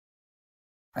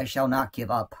I shall not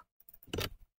give up.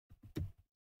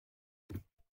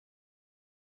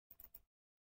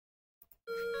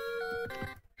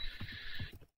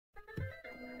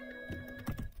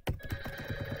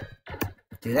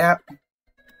 Do that.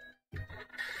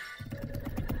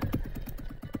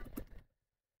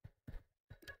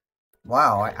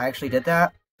 Wow, I actually did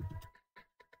that?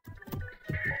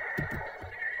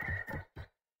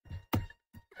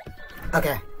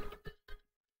 Okay.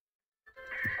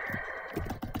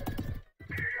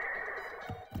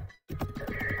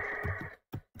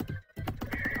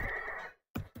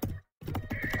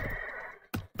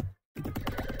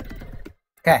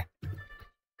 Okay.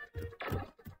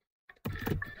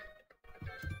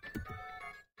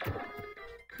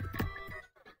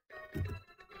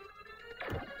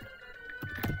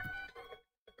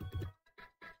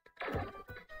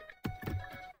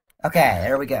 Okay,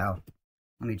 there we go.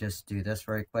 Let me just do this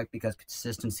very quick because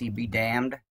consistency be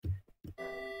damned.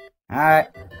 Alright,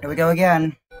 here we go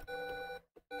again.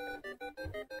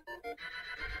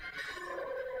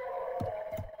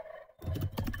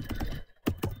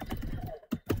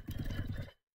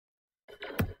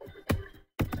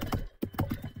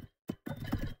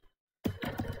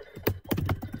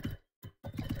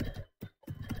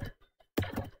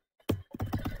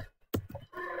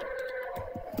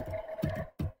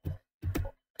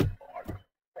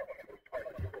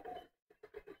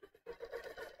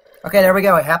 Okay, there we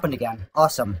go. It happened again.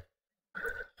 Awesome.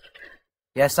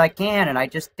 Yes, I can, and I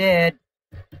just did.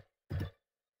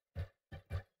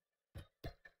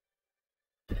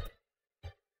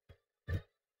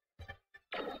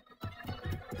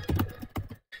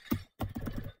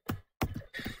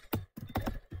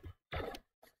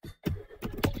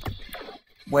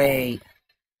 Wait.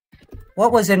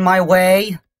 What was in my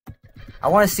way? I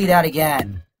want to see that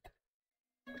again.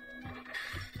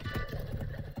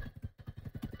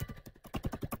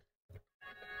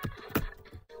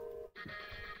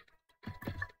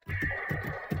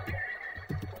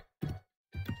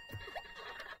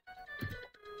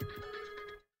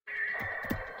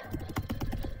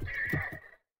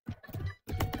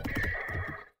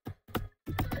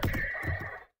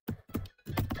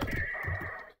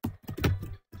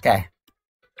 Okay.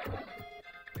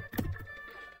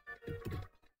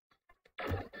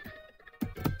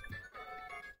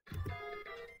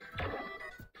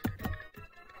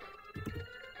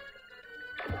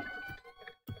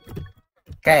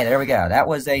 Okay, there we go. That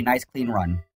was a nice clean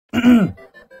run. Come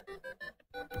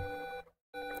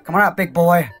on out, big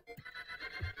boy.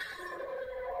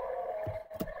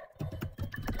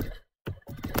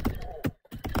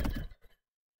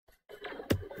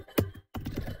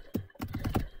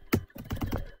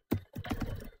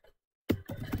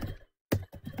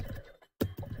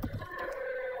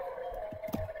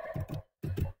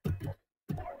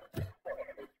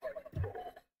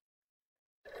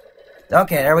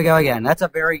 Okay, there we go again. That's a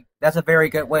very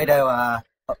good way to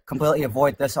completely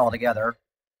avoid this altogether.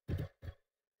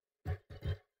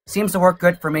 Seems to work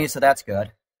good for me, so that's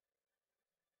good.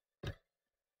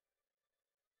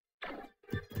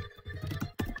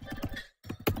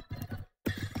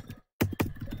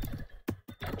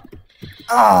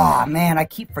 Oh man, I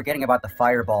keep forgetting about the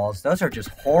fireballs. Those are just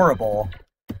horrible.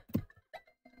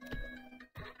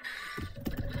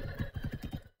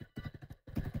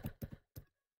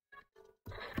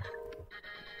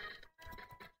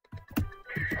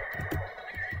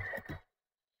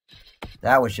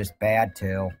 That was just bad,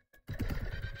 too.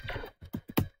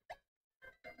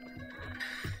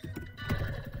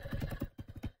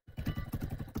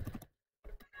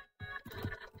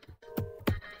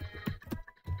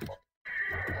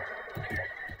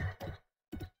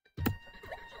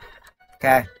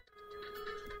 Okay.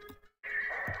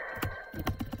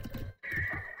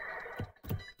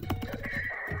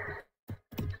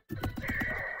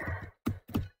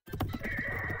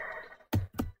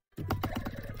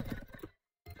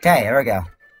 Okay, there we go.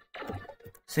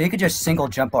 So you could just single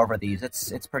jump over these.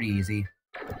 It's pretty easy.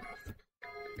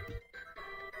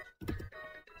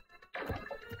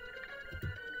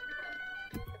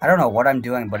 I don't know what I'm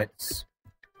doing, but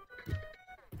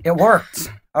it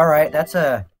worked. All right, that's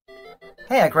a.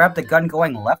 Hey, I grabbed the gun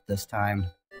going left this time.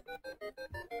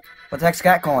 What the heck's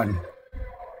got going?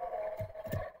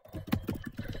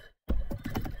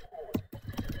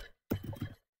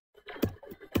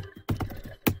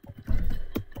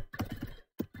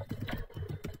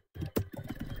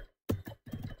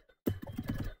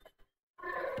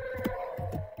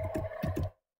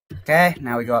 Okay,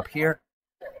 now we go up here.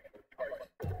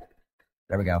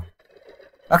 There we go.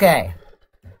 Okay.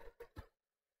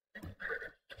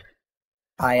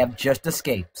 I have just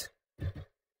escaped.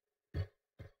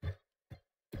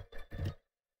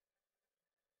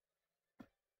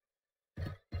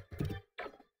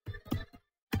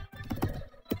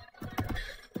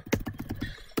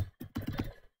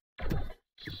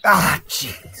 Ah,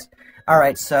 jeez.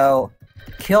 Alright, so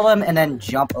kill him and then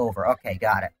jump over. Okay,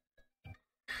 got it.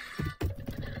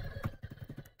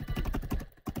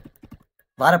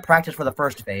 A lot of practice for the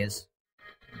first phase.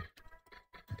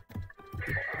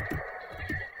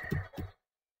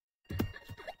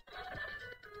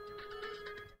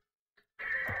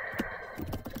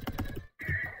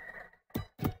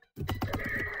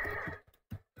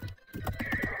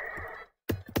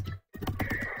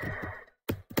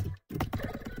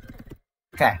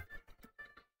 Okay.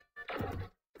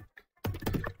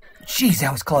 Jeez,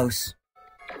 that was close.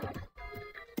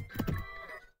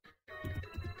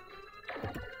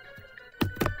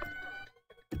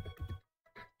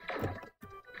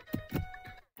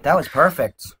 That was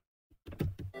perfect.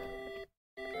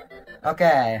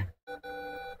 Okay.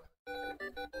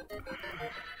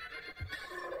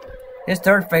 This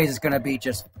third phase is gonna be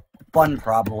just fun,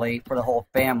 probably, for the whole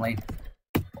family.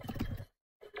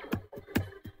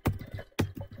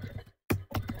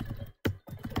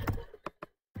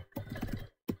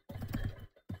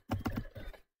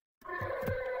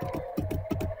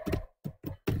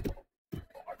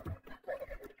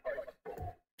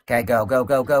 Okay, go, go,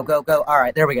 go, go, go, go.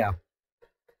 Alright, there we go.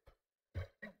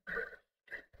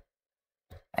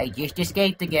 I just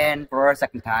escaped again for a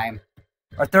second time.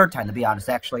 Or third time, to be honest,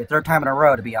 actually. Third time in a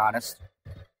row, to be honest.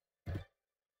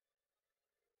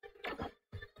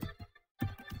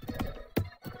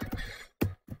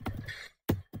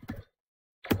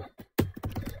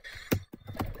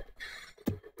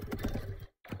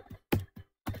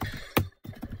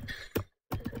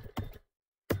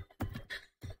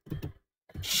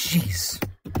 Jeez.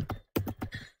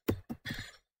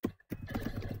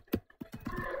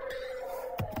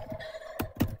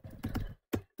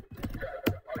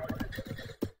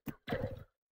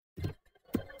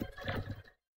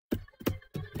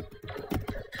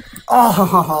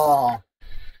 Oh,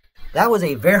 that was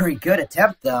a very good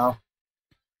attempt, though.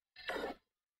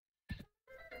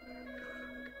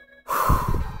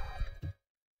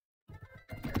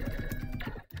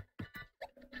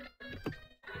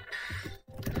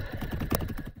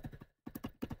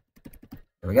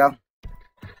 There we go.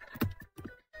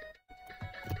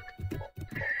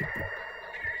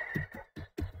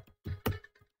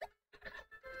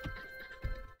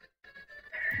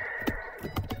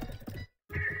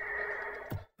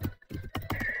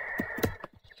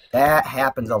 That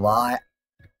happens a lot.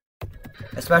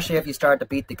 Especially if you start to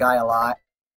beat the guy a lot.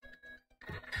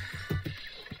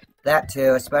 That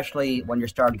too, especially when you're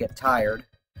starting to get tired.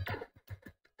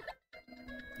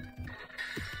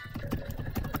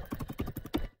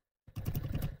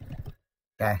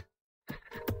 Okay.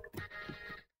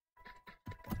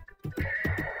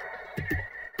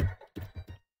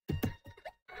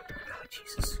 Oh,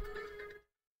 Jesus.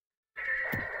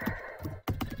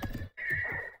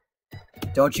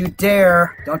 Don't you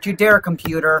dare! Don't you dare,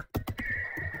 computer!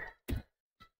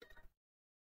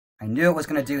 I knew it was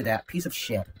gonna do that. Piece of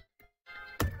shit.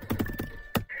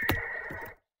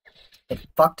 It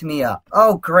fucked me up.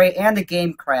 Oh, great, and the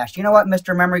game crashed. You know what,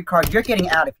 Mr. Memory Card? You're getting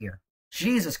out of here.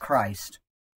 Jesus Christ.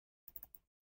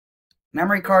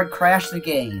 Memory card crashed the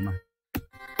game.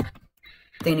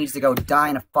 Thing needs to go die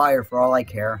in a fire for all I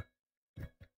care.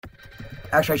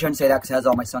 Actually, I shouldn't say that because it has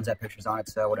all my sunset pictures on it,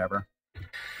 so whatever.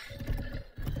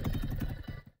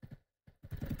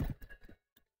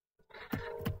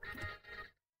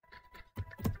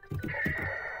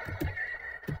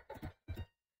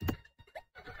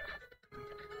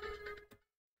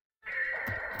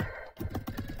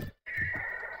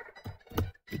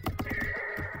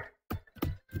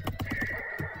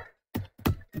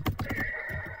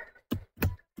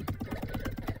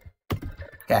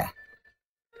 Okay.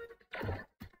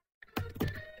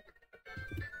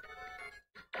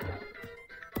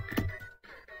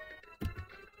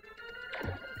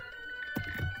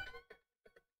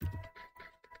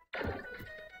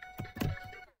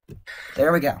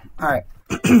 There we go. All right.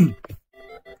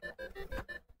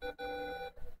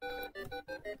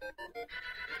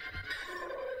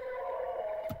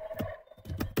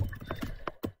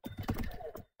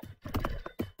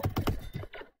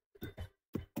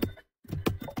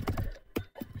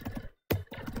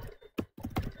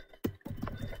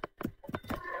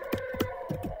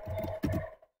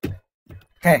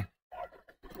 Okay.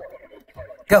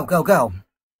 Go, go, go.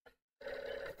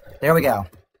 There we go.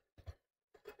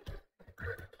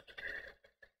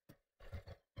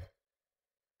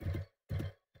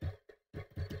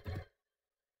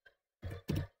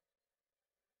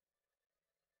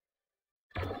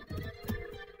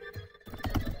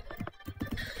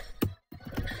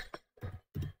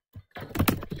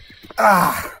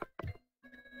 Ah.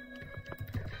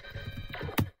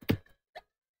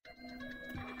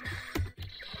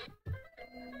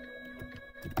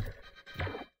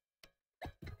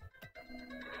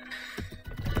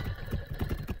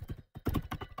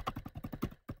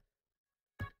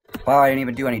 Wow, I didn't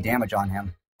even do any damage on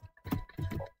him.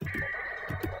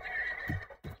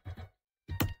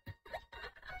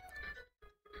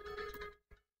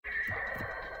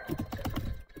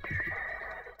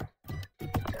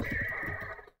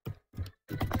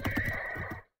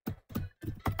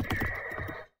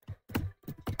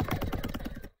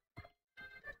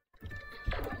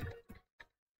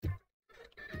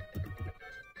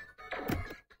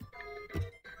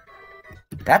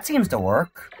 That seems to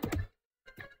work.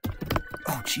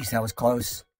 Oh, jeez, that was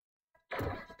close.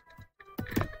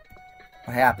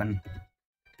 What happened?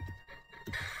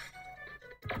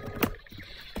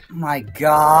 My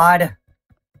God.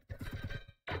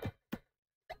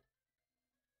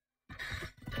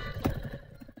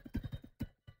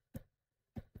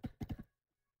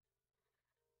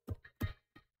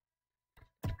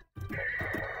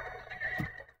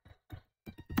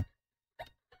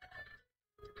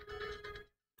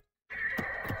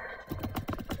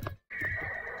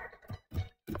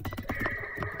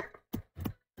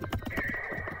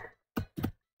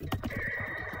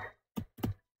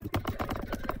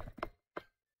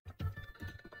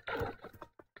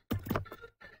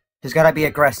 He's gotta be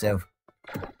aggressive.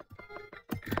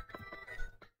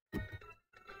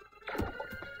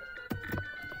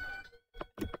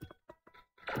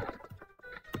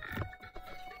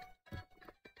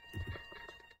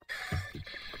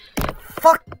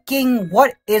 Fucking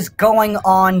what is going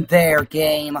on there,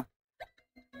 game?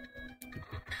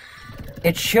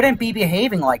 It shouldn't be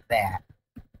behaving like that.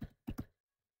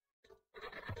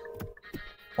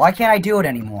 Why can't I do it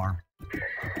anymore?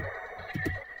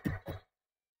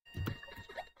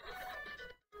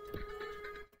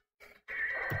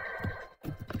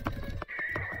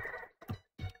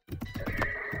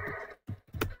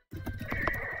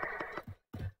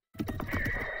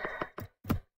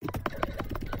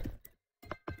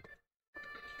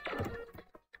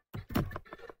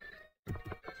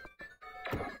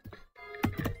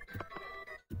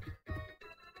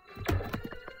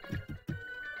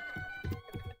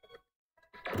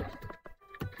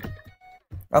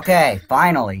 Okay,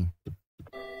 finally.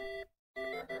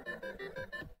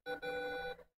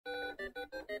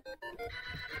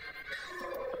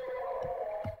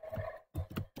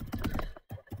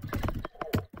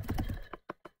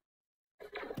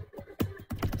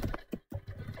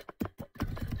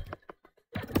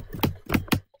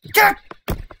 Get!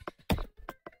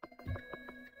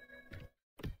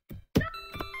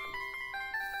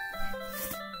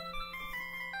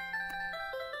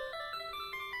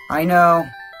 I know.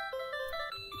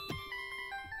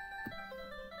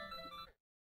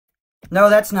 No,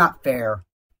 that's not fair.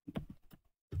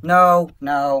 No.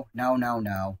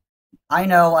 I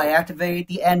know, I activated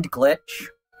the end glitch.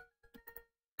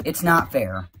 It's not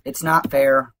fair. It's not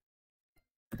fair.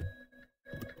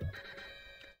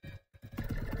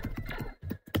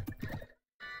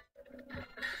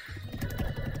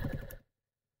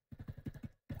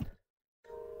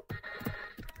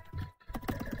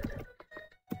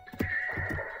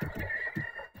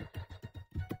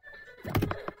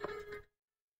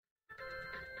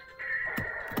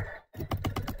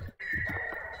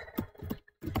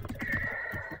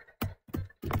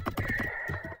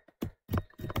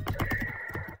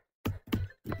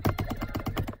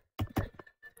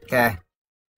 Okay.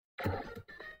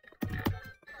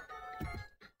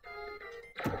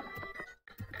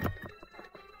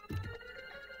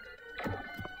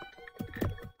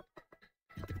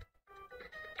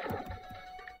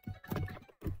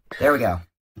 There we go.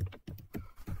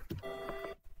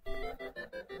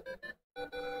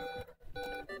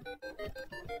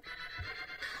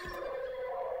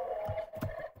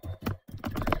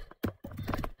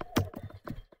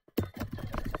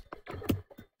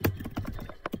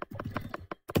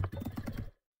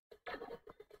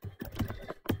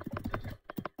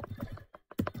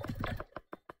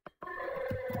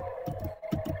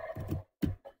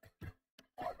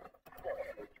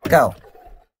 Go.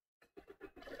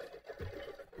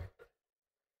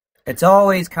 It's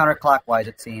always counterclockwise,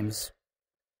 it seems.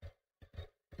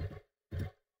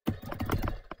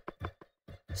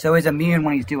 So he's immune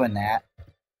when he's doing that.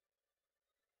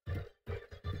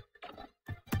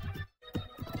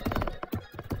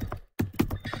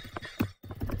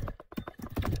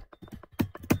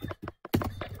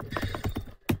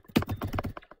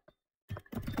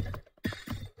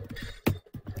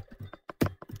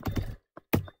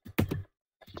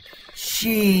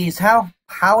 Jeez,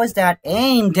 how is that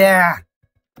aimed at?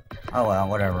 Oh well,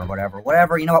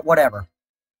 whatever. You know what? Whatever.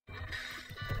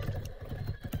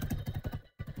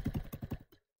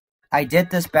 I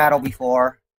did this battle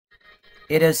before.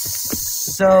 It is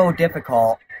so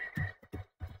difficult.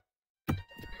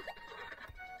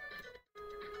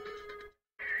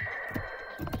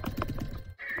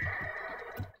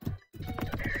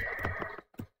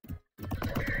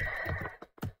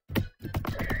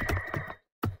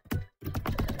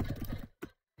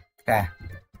 Okay.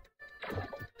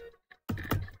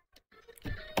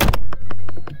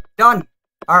 Done!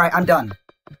 Alright, I'm done.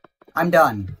 I'm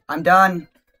done. I'm done.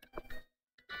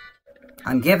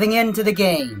 I'm giving in to the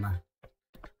game.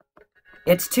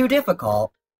 It's too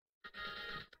difficult.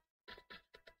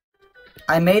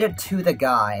 I made it to the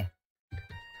guy.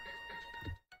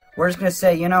 We're just gonna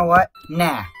say, you know what?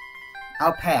 Nah.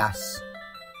 I'll pass.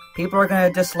 People are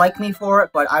gonna dislike me for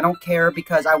it, but I don't care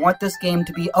because I want this game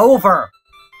to be over!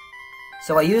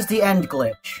 So I used the end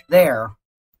glitch. There.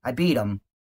 I beat him.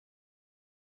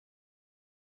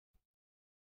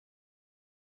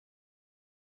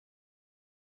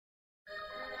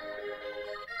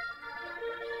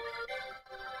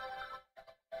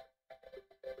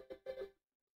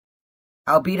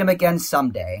 I'll beat him again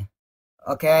someday.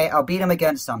 Okay? I'll beat him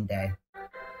again someday.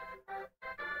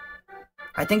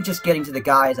 I think just getting to the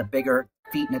guy is a bigger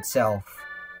feat in itself.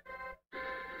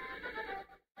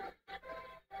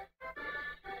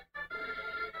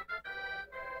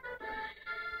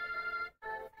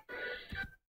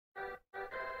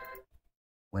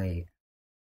 Wait.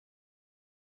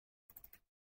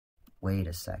 Wait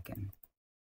a second.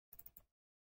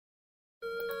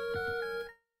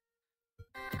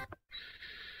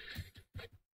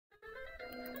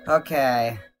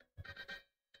 Okay.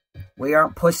 We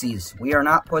aren't pussies. We are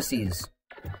not pussies.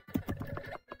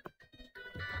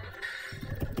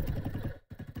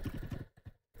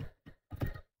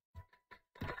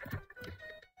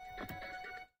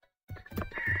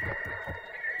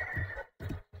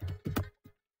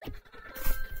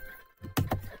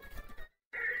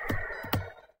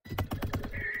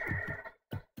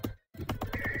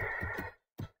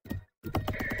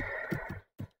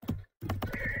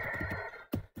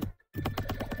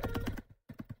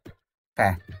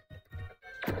 Okay.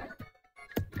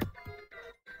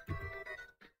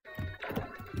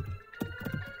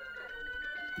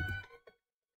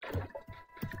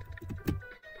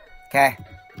 Okay.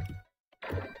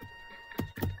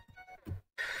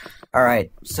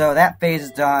 Alright, so that phase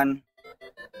is done.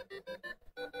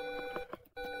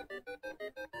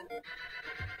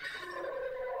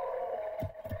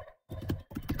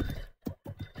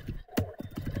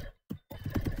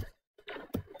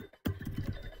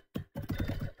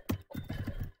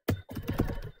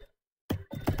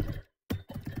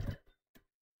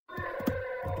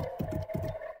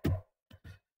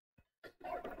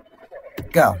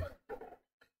 Go.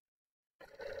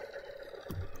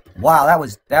 Wow, that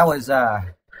was,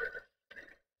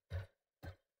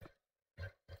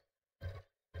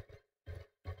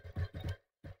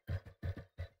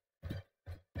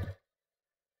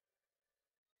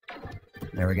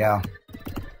 There we go.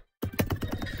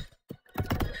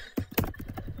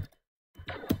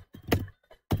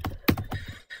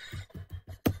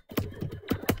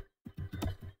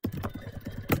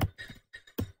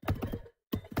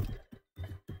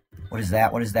 What is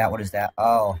that? What is that? What is that?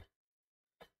 Oh.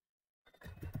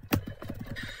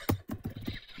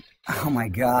 Oh my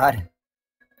god.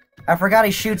 I forgot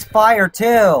he shoots fire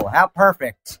too! How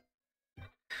perfect.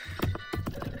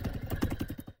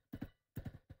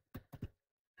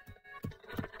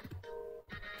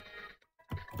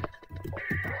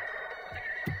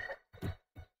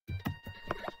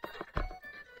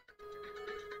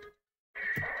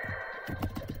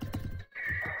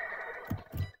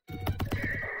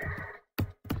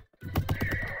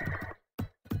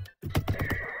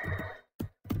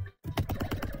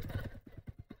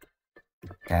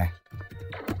 Okay.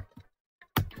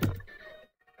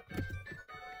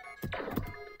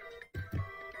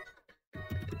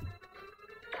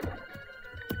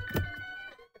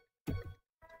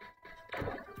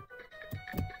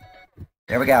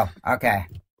 There we go. Okay.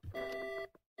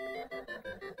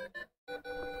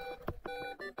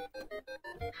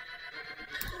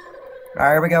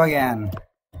 Alright, here we go again.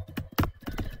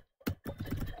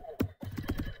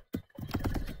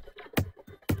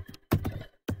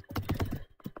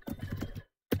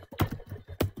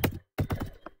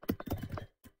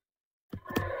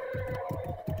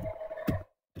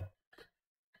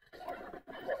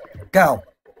 Go.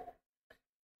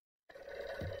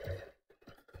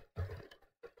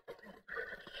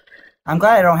 I'm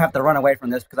glad I don't have to run away from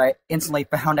this because I instantly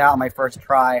found out on my first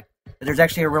try that there's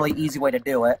actually a really easy way to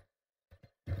do it.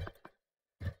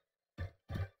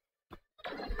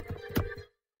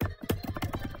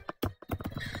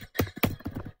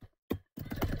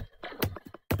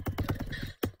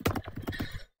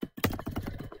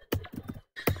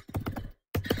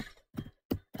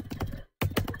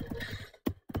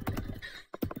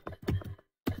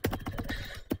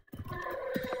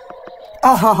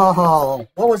 Oh,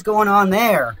 what was going on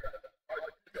there?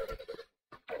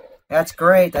 That's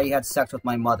great that you had sex with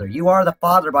my mother. You are the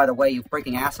father, by the way, you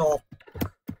freaking asshole.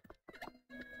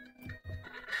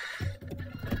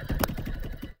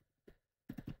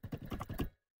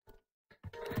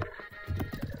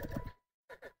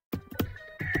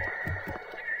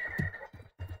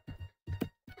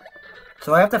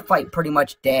 So I have to fight pretty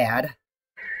much Dad.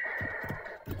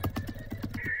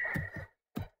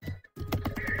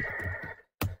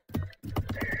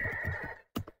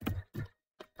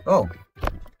 Oh.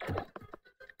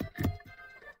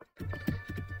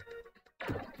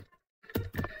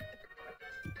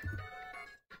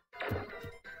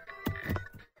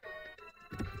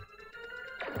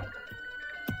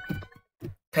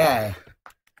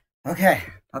 Okay.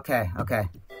 Okay.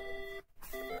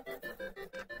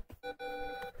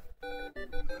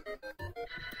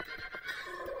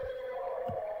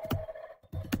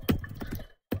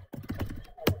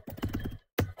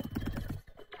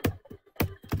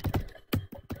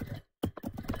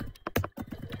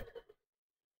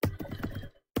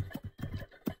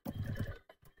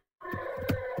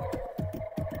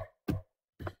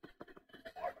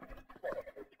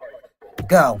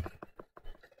 Go.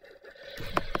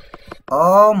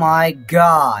 Oh my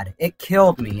god, it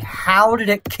killed me. How did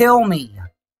it kill me?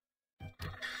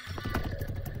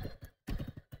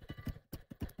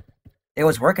 It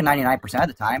was working 99% of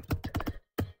the time.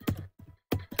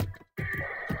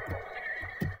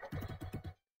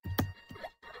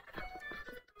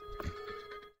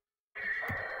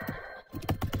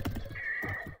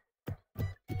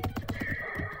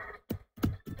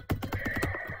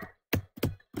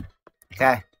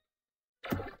 Okay.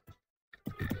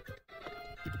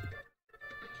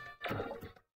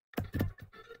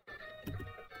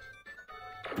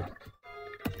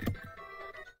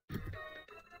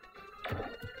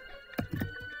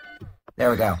 There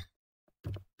we go.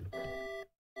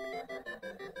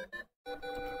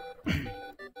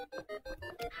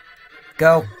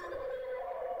 Go.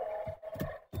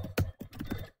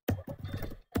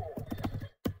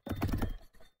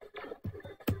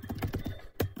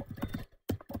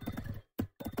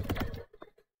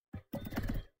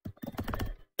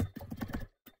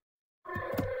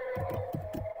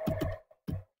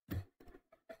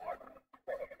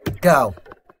 Go.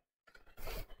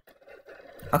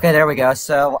 Okay, there we go.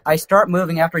 So I start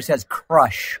moving after he says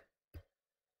crush.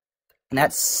 And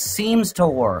that seems to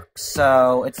work,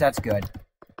 so that's good.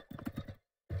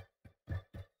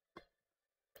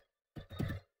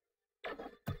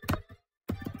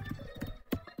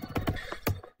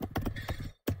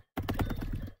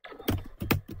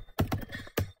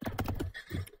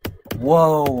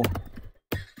 Whoa.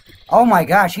 Oh my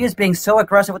gosh, he is being so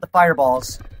aggressive with the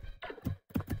fireballs.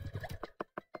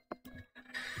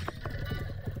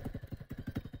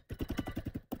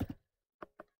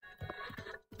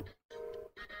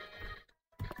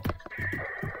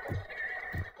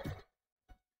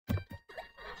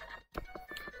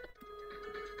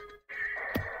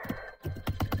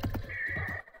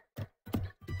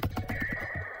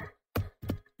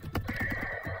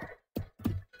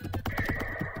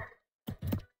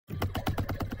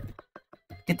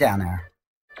 Get down there.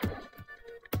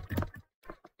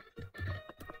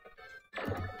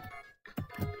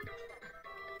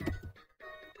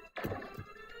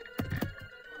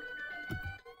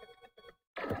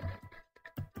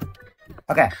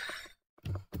 Okay.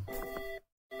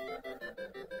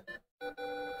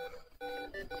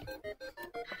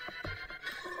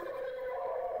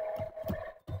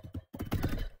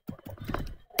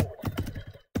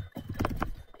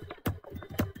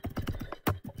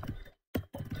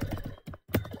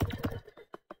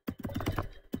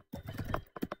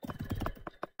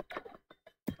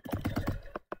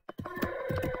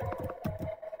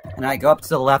 And I go up to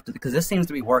the left, because this seems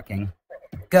to be working.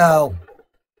 Go!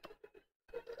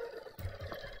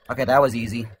 Okay, that was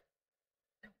easy.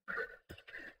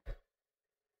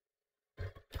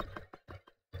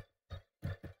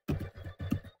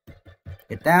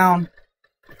 Get down.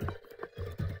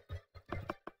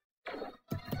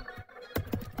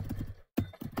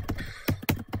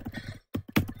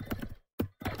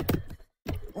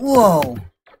 Whoa!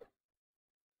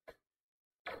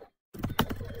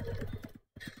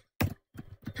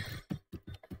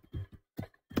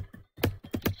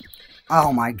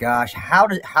 Oh my gosh,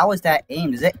 how is that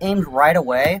aimed? Is it aimed right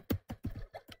away?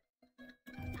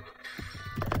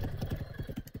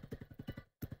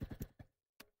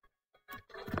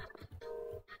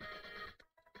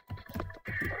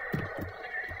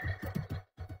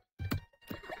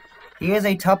 He is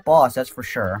a tough boss, that's for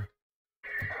sure.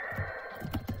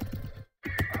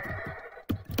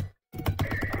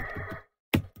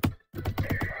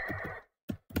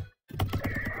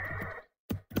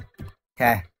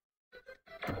 Okay.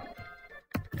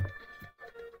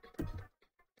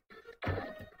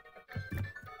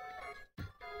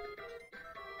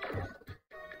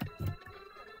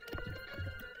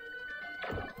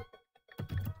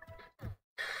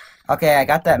 Okay, I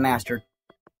got that mastered.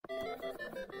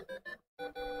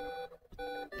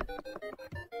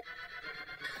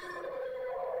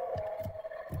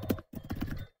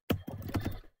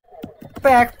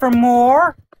 Back for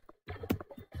more?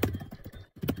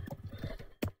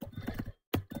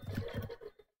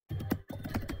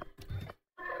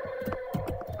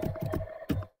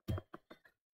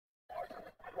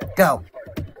 Go.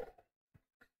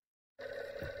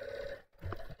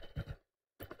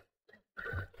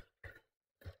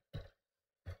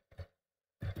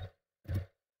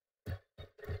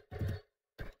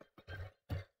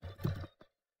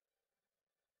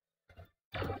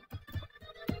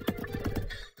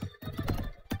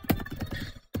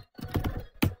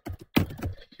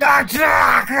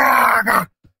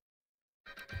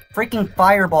 Freaking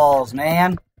fireballs,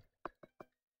 man.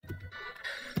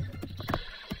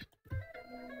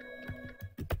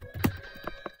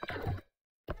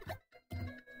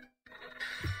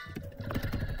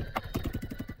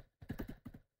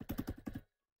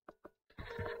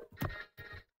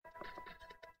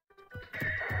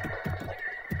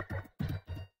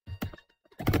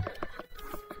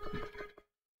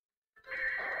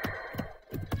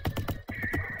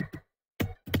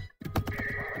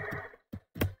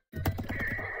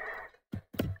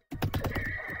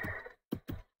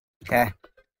 Okay.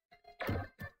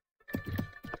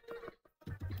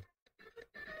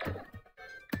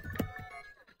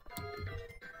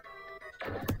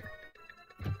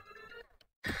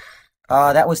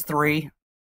 That was 3.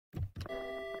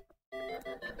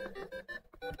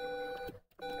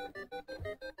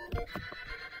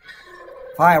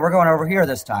 Fine, we're going over here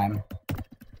this time.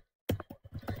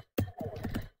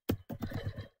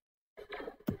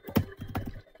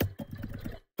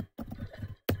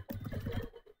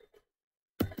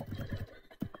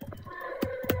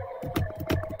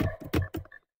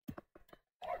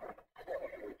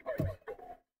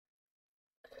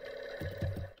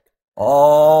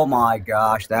 Oh my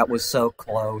gosh, that was so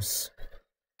close.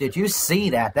 Did you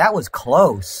see that? That was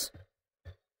close.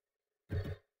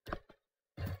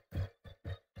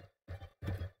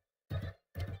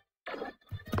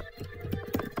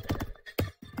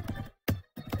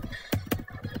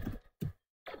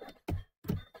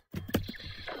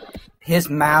 His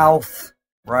mouth,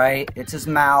 right? It's his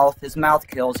mouth. His mouth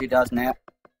kills you, doesn't it?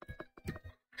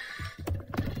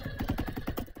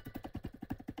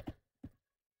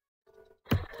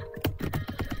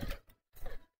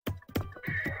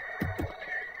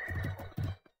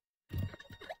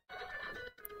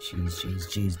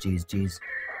 Jeez.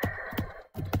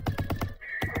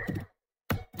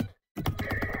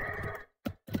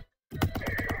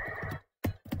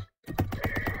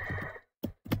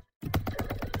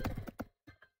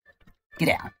 Get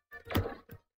out.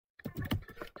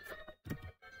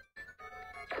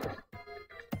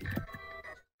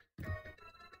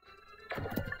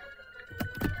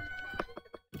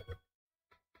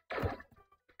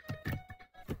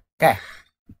 Okay.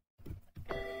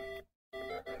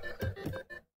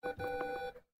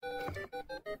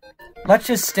 Let's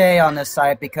just stay on this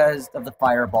side because of the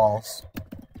fireballs.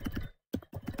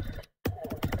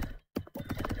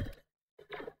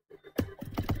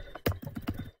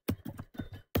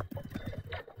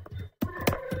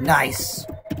 Nice.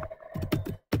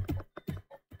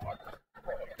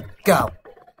 Go.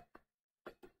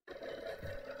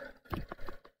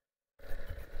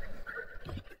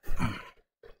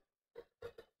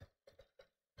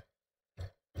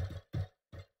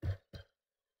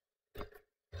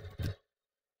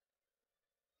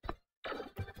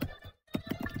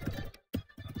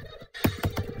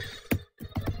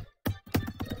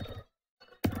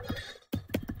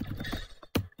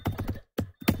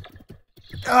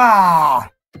 Ah,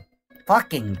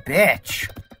 fucking bitch.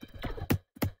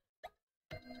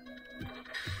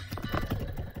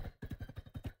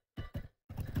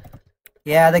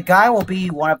 Yeah, the guy will be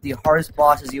one of the hardest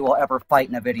bosses you will ever fight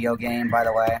in a video game, by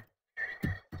the way.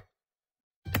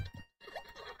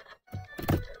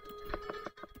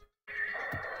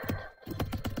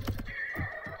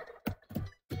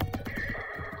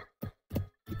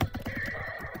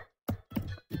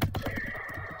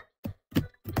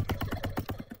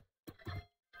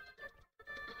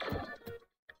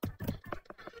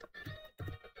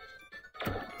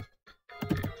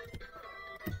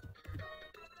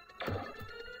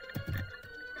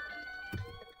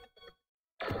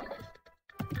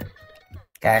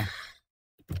 Okay.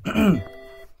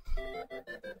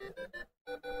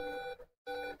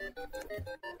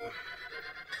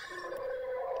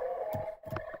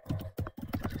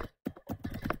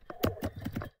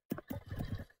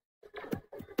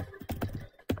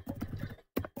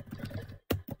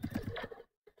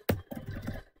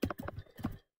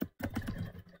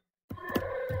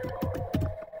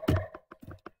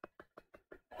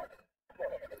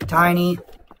 Tiny.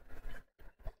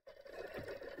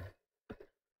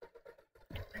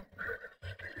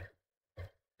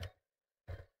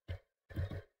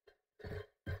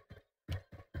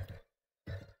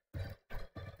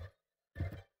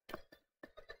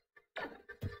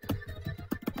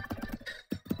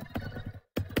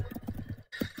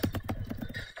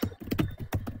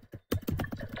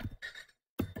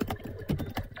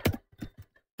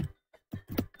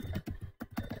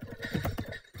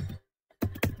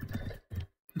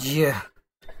 Yeah.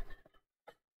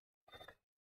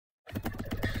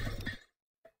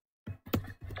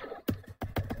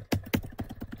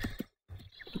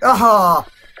 Oh!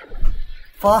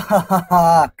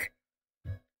 Fuck!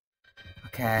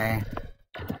 Okay.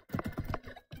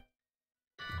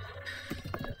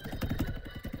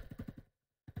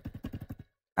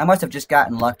 I must have just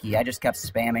gotten lucky. I just kept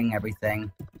spamming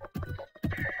everything.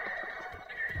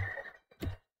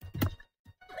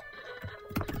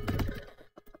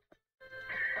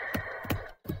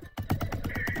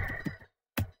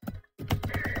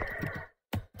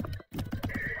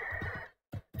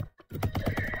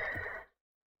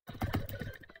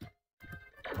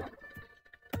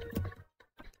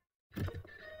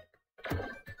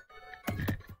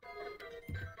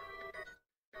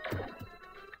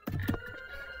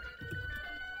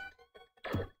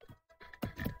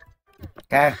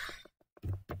 Okay.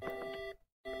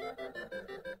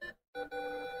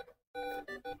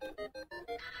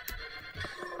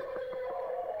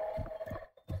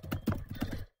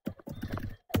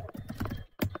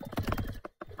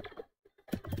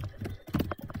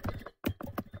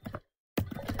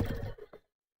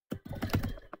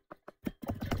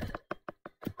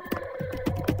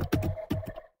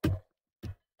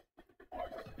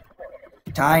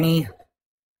 Tiny.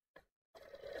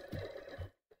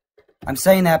 I'm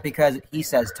saying that because he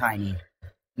says tiny.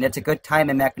 And it's a good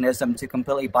timing mechanism to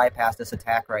completely bypass this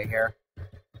attack right here.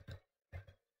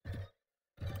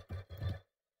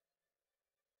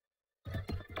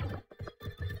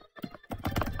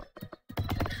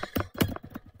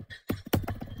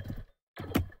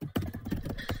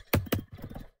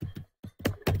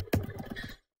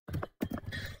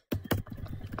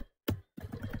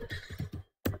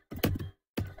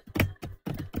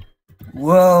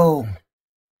 Whoa!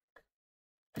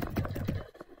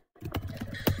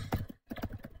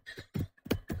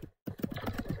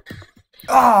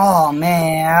 Oh,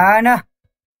 man!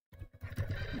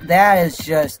 That is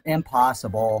just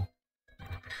impossible.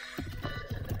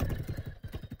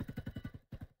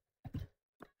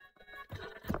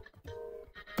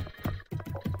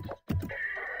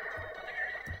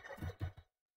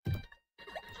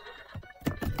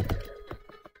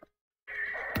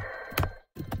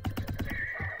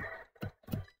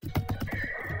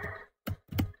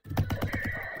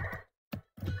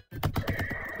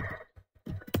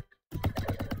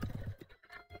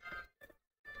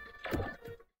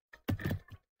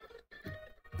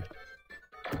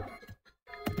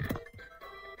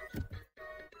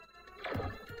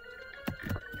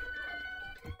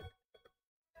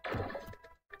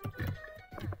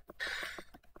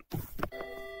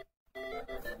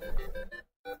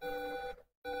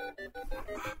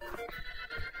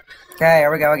 Okay,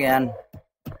 here we go again.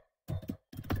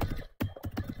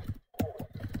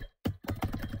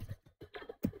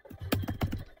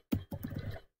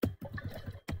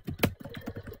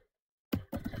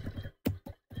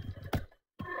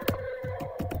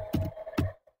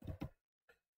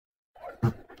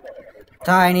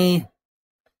 Tiny.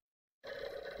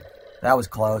 That was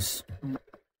close.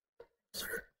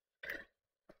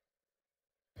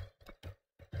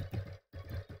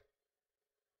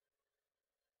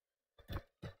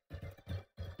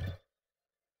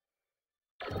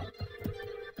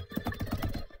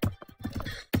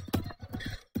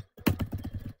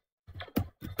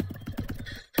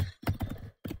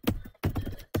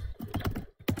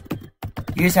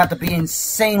 You just have to be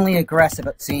insanely aggressive,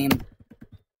 it seems.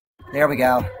 There we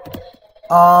go.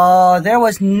 Oh, there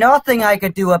was nothing I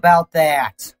could do about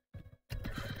that.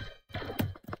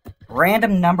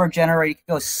 Random number generator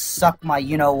could go suck my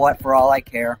you-know-what for all I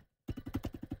care.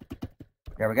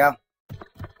 There we go.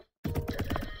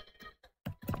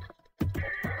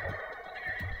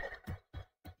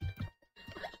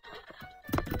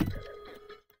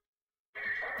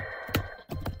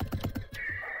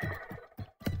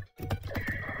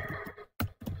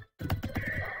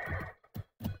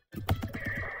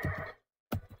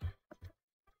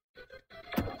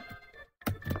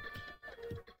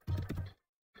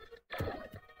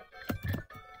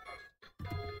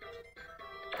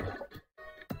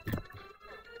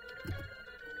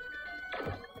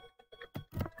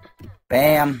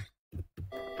 Bam.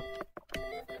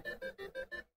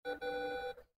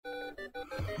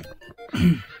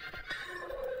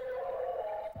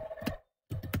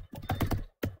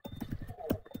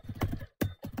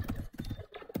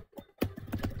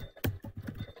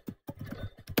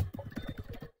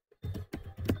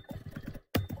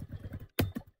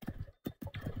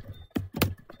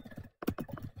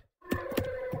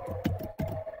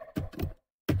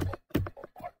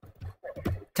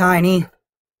 Tiny.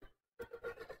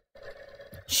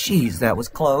 Jeez, that was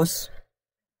close.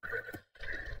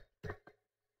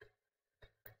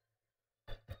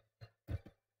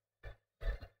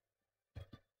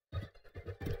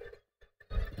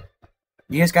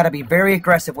 You just gotta be very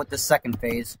aggressive with the second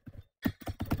phase.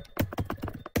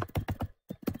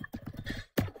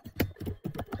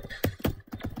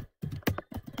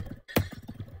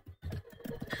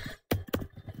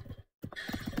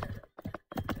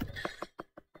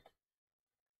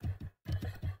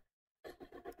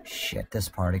 Shit, this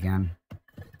part again.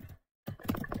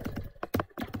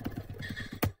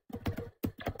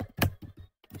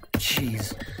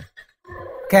 Jeez.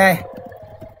 Okay.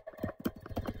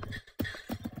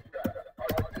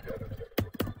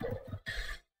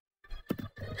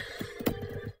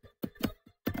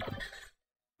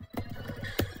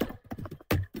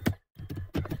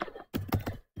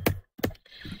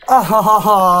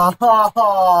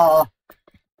 Oh,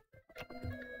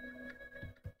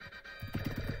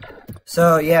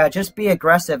 so yeah, just be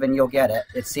aggressive and you'll get it,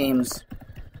 it seems.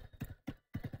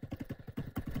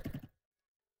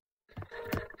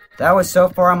 That was so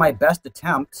far my best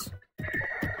attempt.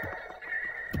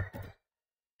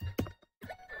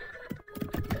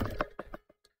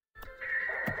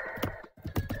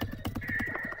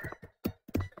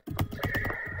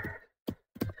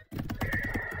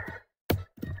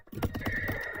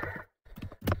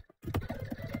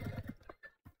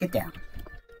 Get down.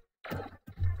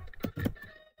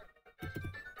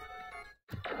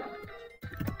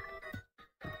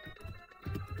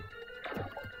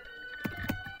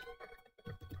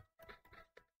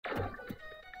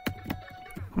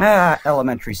 Ah,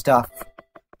 elementary stuff.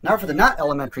 Now for the not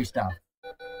elementary stuff.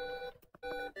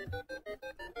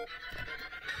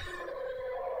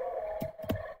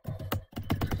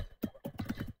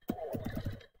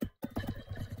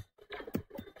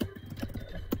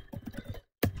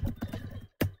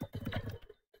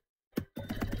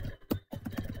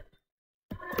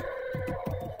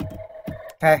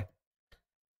 Okay.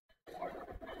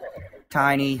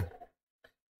 Tiny.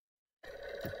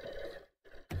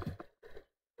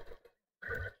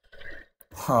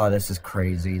 Oh, this is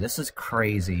crazy. This is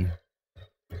crazy.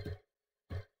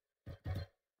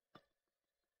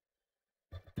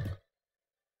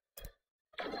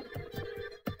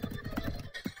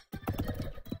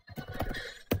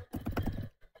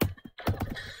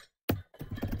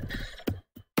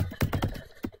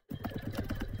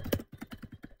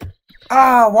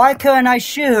 Ah, why couldn't I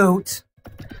shoot?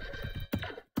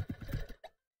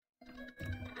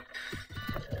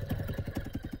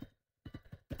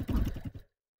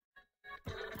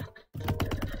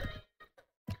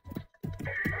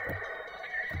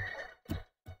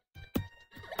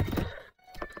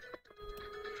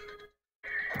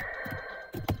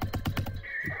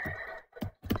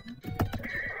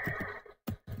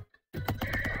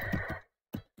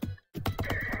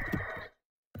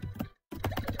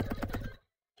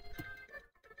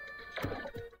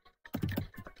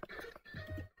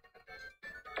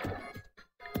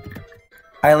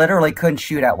 I literally couldn't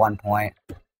shoot at one point.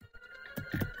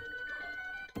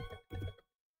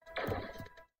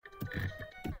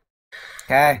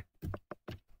 Okay.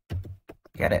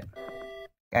 Get it.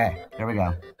 Okay, here we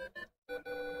go.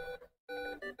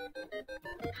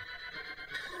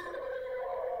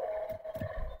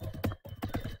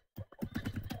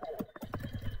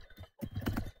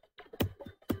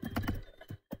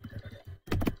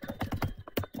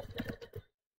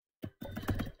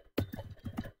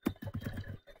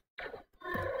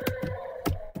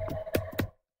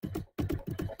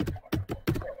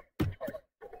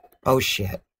 Oh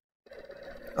shit.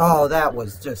 Oh, that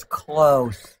was just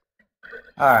close.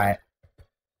 Alright.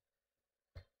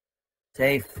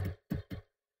 Safe.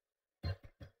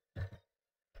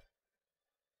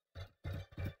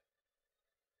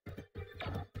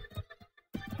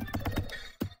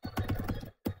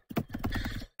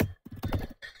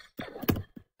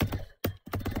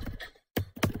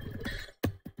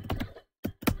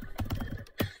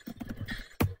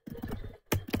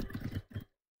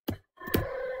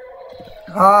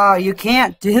 Oh, you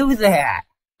can't do that.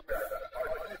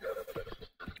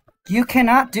 You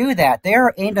cannot do that. They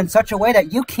are aimed in such a way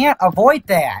that you can't avoid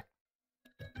that.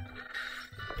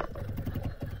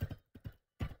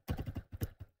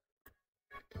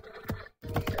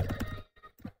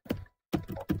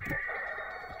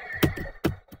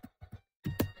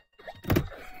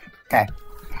 Okay.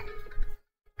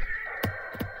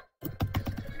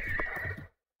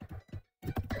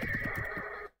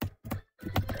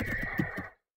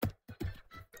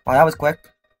 Well, that was quick.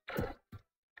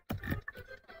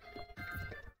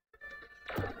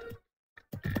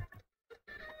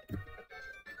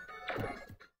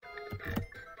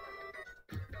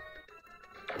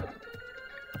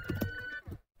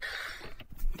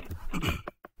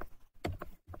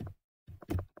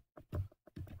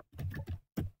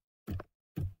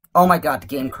 Oh my god, the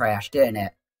game crashed, didn't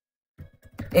it?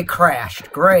 It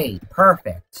crashed. Great.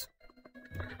 Perfect.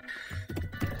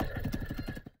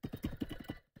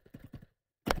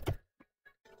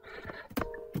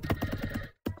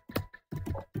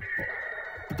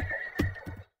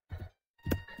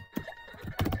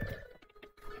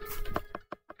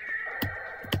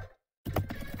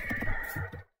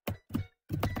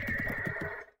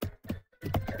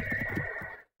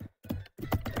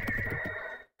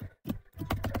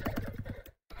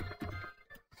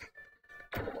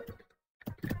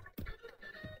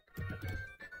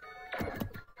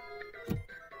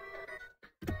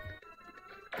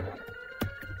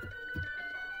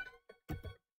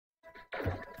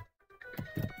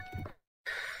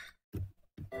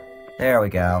 There we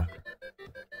go.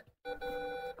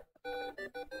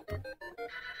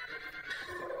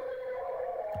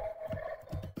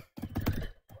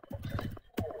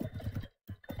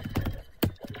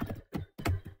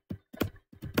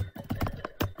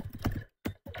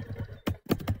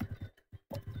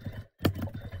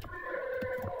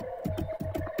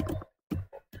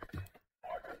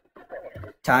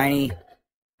 Tiny.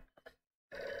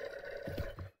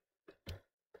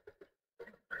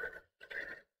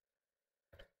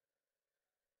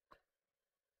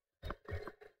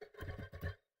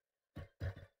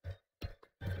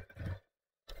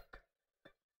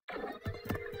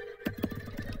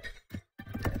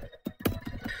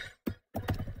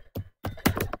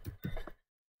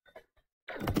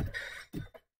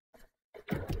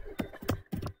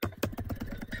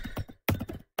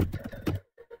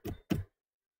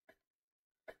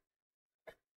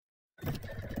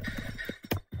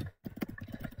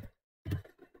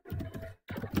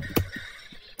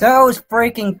 Those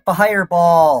freaking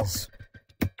fireballs!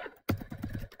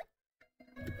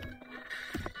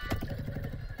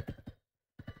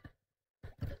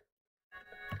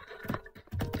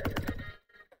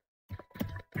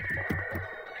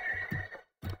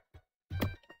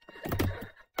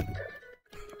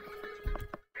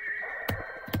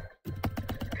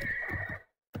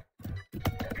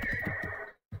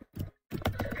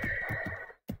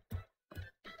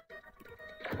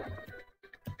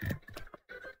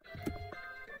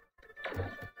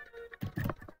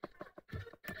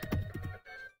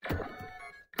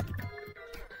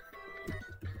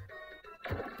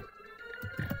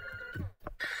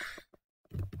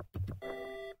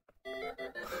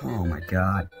 Oh my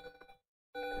god.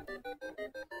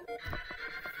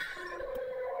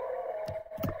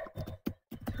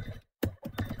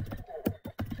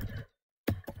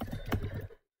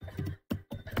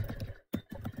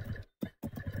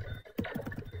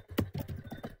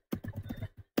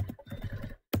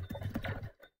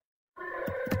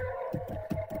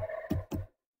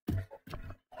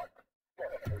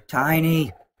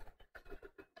 Tiny.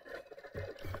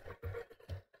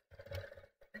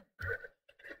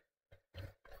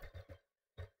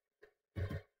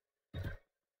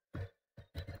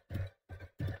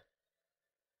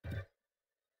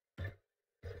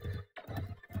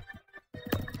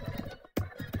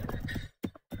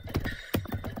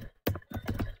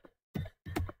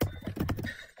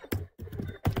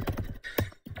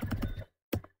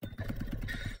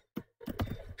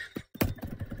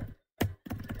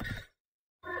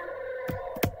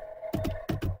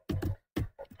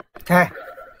 Okay.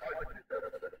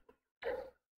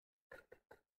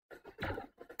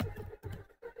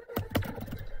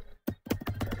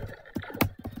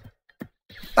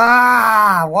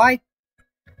 Ah, why?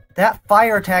 That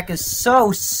fire attack is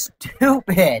so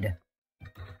stupid.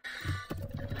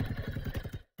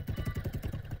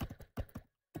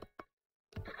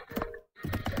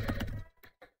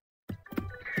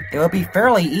 It would be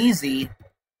fairly easy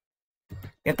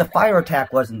if the fire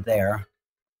attack wasn't there.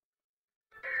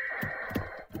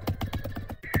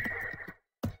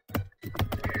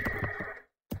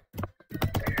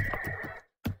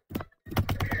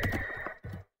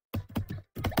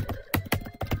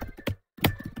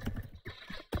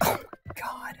 Oh my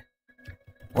god.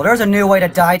 Well, there's a new way to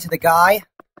die to the guy.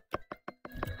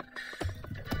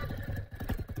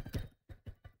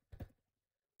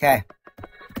 Okay.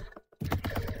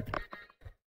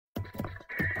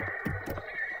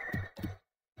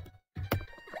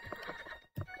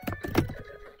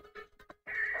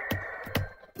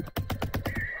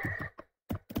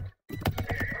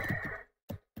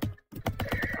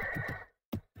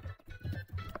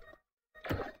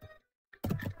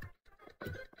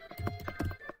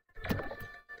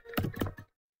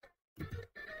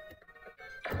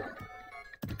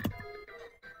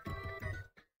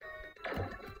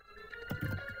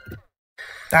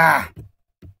 Ah!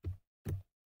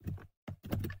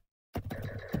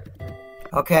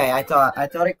 Okay, I thought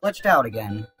it glitched out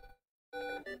again.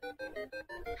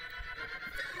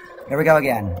 Here we go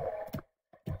again.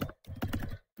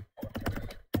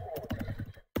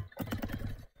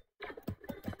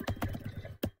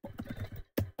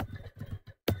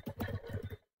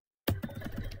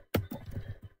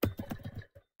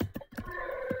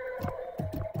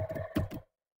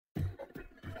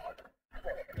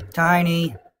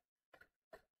 Tiny.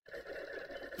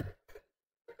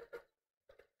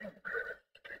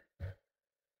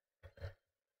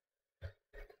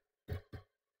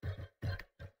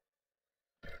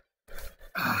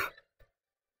 Ah.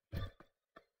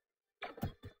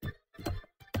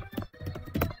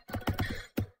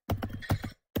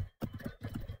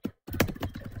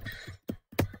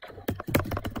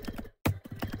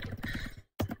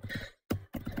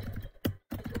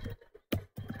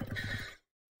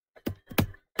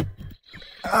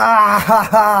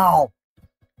 Ow!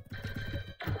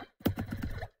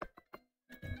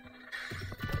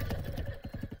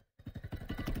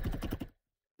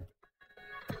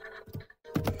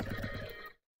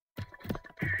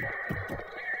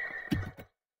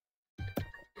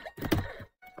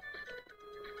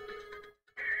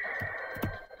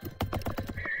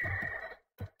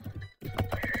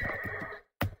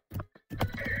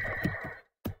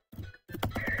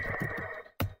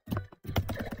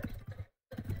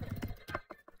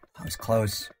 That was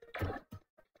close.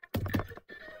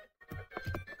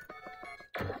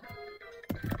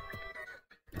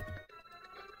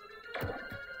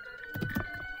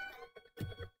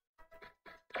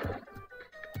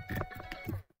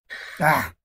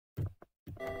 Ah!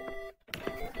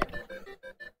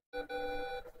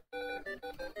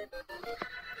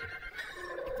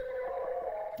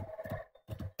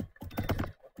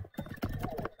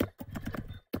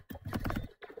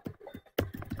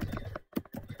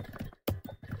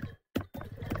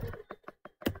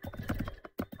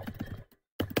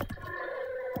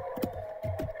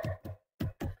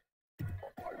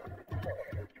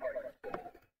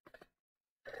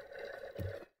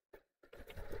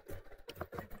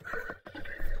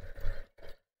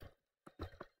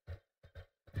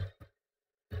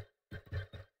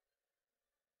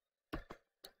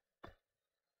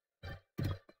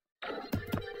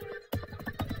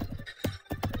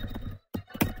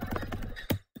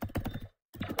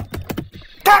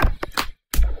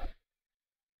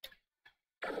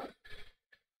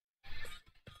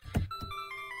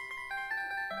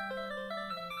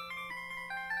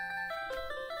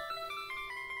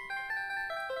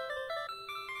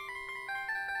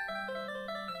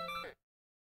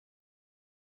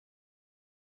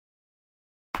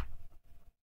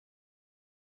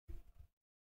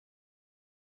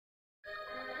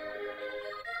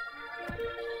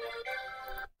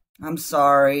 I'm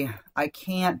sorry. I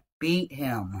can't beat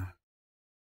him.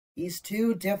 He's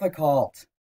too difficult.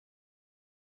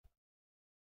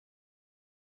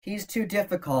 He's too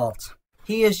difficult.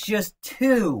 He is just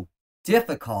too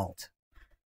difficult.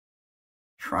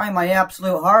 Try my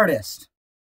absolute hardest.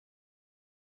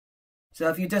 So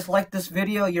if you dislike this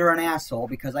video, you're an asshole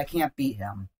because I can't beat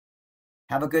him.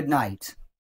 Have a good night.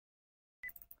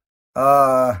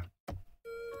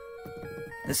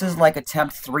 This is like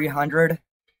attempt 300.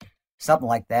 Something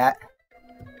like that.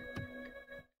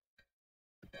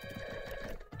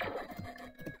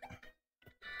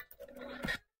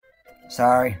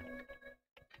 Sorry.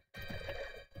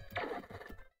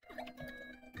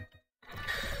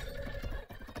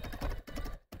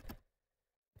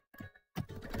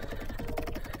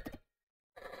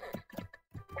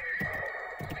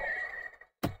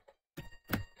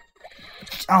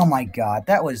 Oh my god,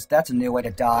 that's a new way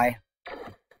to die.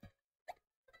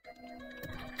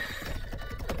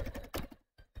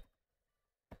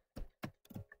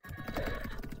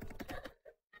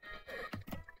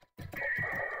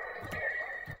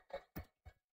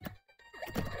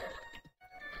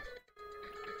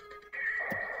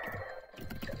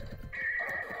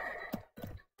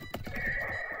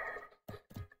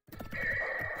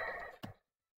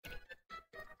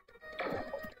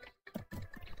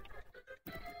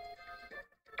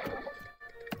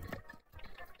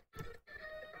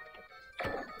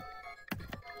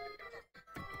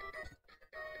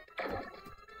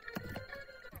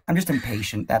 I'm just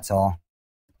impatient, that's all.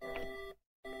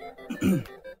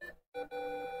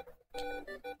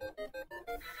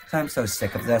 I'm so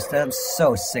sick of this. I'm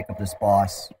so sick of this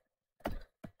boss.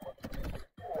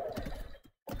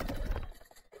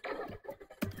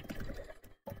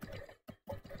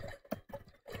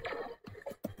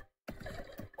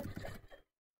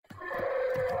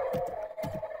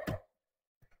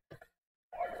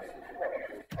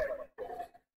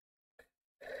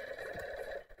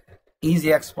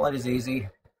 Easy exploit is easy.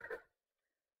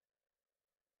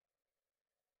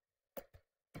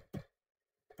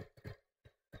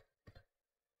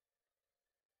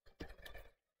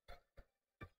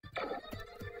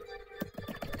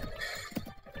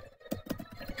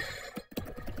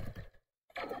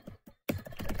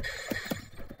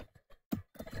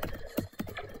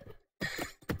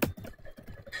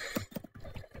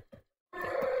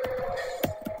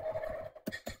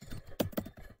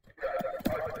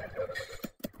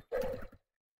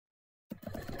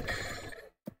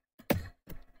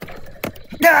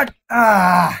 God!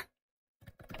 Ah!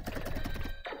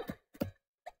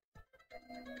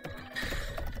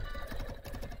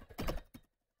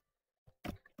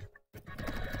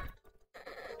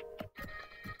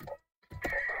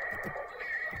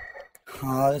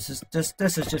 Oh, this is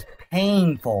just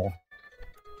painful.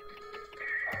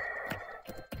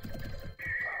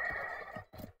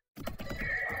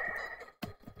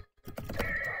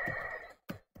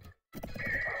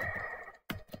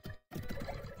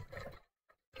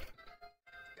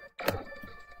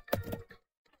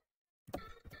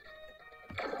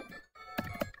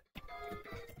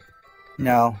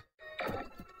 No.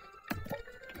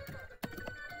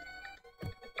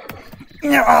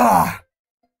 Ah!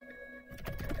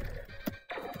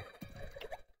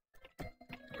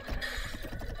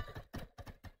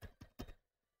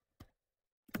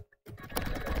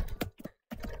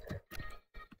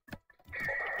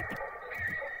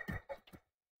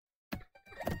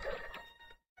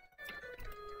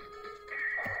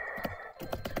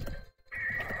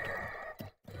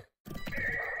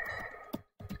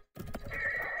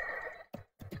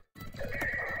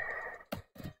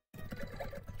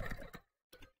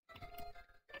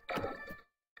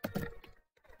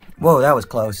 Whoa, that was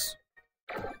close.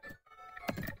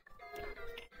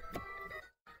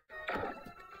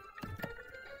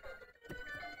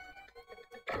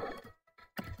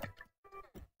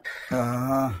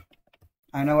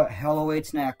 I know what hell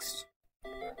awaits next.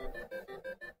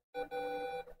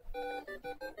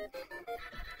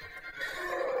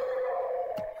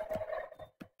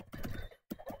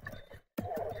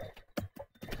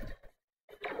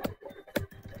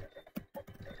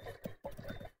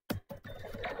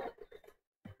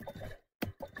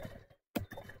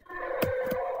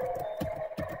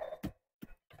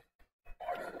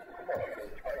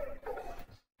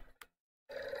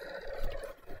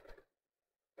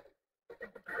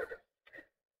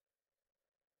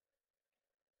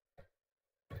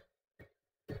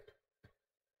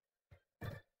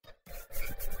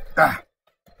 Ah.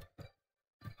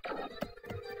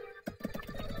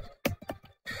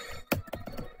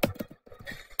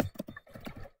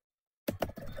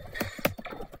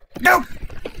 Nope.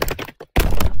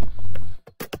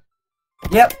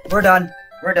 Yep, we're done.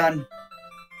 We're done.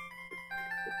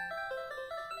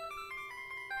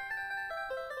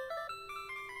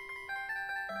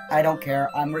 I don't care.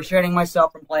 I'm restraining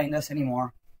myself from playing this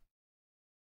anymore.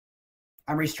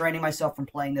 I'm restraining myself from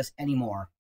playing this anymore.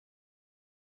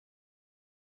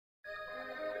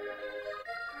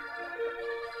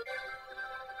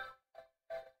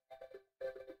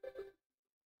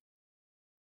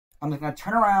 I'm just going to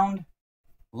turn around,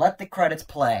 let the credits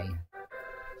play.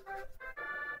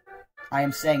 I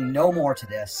am saying no more to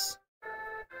this.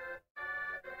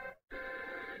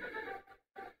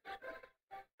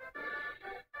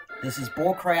 This is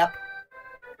bullcrap.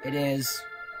 It is.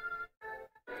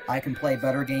 I can play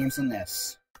better games than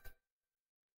this.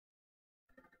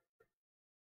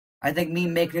 I think me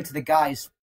making it to the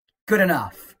guys good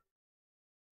enough.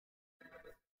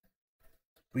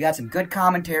 We got some good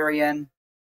commentary in.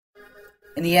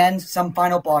 In the end, some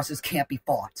final bosses can't be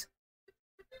fought.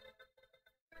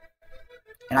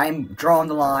 And I'm drawing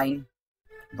the line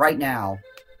right now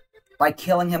by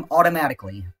killing him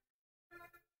automatically.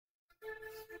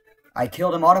 I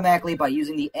killed him automatically by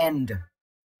using the end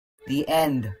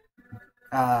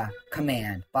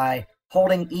command, by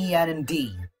holding EN and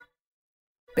D.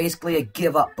 Basically a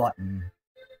give up button.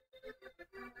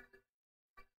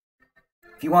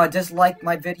 If you want to dislike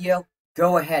my video,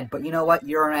 go ahead, but you know what?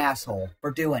 You're an asshole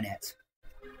for doing it.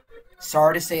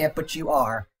 Sorry to say it, but you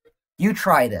are. You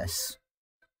try this.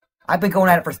 I've been going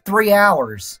at it for 3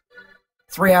 hours.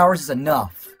 3 hours is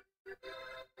enough.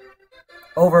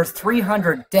 Over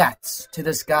 300 deaths to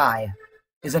this guy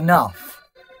is enough.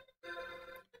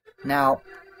 Now,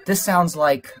 this sounds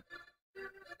like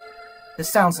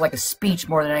a speech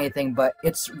more than anything, but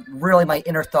it's really my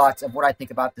inner thoughts of what I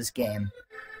think about this game.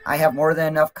 I have more than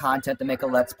enough content to make a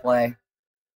Let's Play.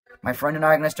 My friend and I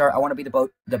are going to start. I want to be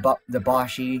the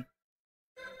Boshi.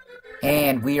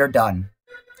 And we are done.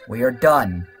 We are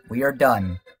done. We are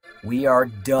done. We are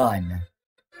done.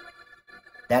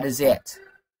 That is it.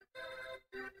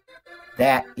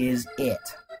 That is it.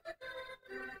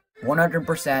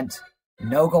 100%,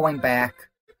 no going back,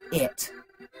 it.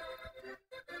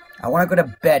 I want to go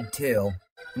to bed, too.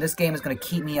 And this game is going to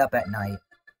keep me up at night.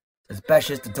 It's best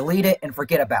just to delete it and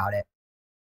forget about it.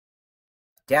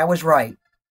 Dad was right.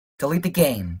 Delete the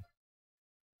game.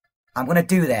 I'm going to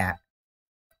do that.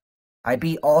 I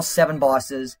beat all 7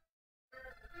 bosses,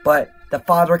 but the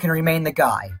father can remain the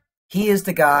guy. He is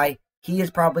the guy. He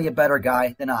is probably a better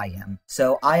guy than I am.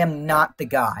 So I am not the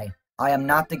guy. I am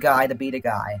not the guy to be the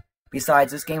guy.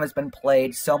 Besides, this game has been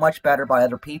played so much better by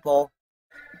other people,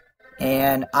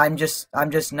 and I'm just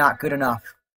not good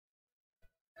enough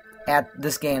at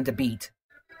this game to beat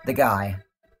the guy.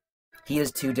 He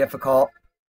is too difficult.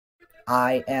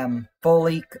 I am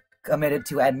fully committed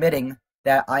to admitting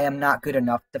that I am not good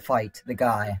enough to fight the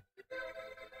guy.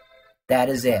 That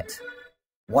is it.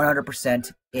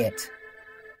 100% it.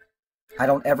 I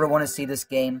don't ever want to see this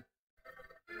game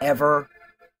ever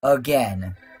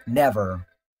again. Never.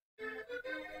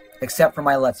 Except for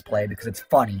my Let's Play, because it's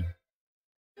funny.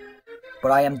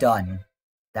 But I am done.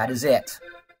 That is it.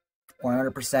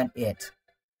 100% it.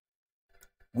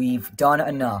 We've done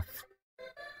enough.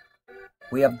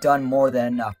 We have done more than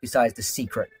enough, besides the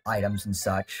secret items and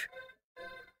such.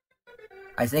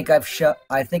 I think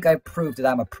I've proved that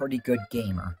I'm a pretty good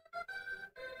gamer.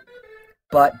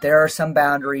 But there are some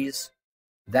boundaries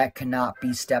that cannot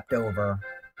be stepped over.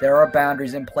 There are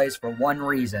boundaries in place for one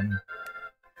reason.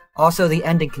 Also, the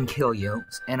ending can kill you,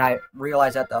 and I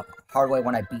realized that the hard way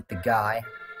when I beat the guy.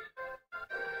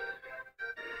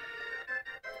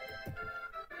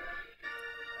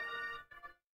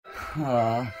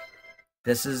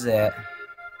 This is it.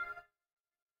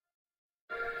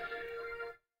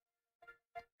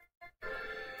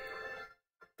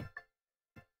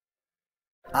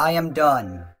 I am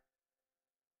done.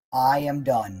 I am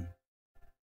done.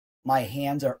 My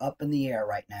hands are up in the air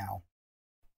right now.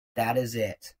 That is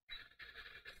it.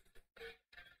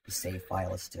 The save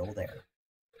file is still there.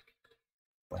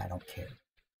 But I don't care.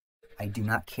 I do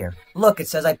not care. Look, it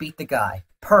says I beat the guy.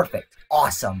 Perfect.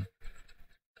 Awesome.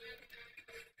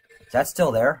 Is that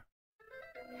still there?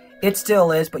 It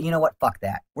still is, but you know what? Fuck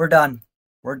that. We're done.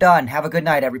 We're done. Have a good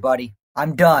night, everybody.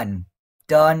 I'm done.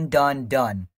 Done, done,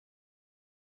 done.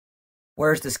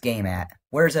 Where's this game at?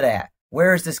 Where's it at?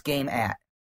 Where's this game at?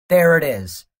 There it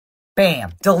is.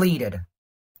 Bam. Deleted.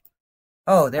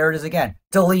 Oh, there it is again.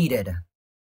 Deleted.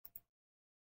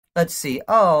 Let's see.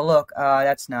 Oh, look.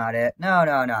 That's not it. No,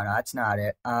 that's not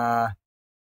it.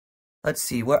 Let's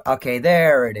see. Okay,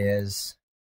 there it is.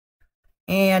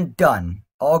 And done.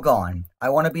 All gone. I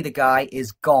Want to Be the Guy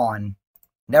is gone.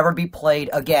 Never be played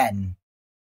again.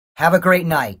 Have a great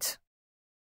night.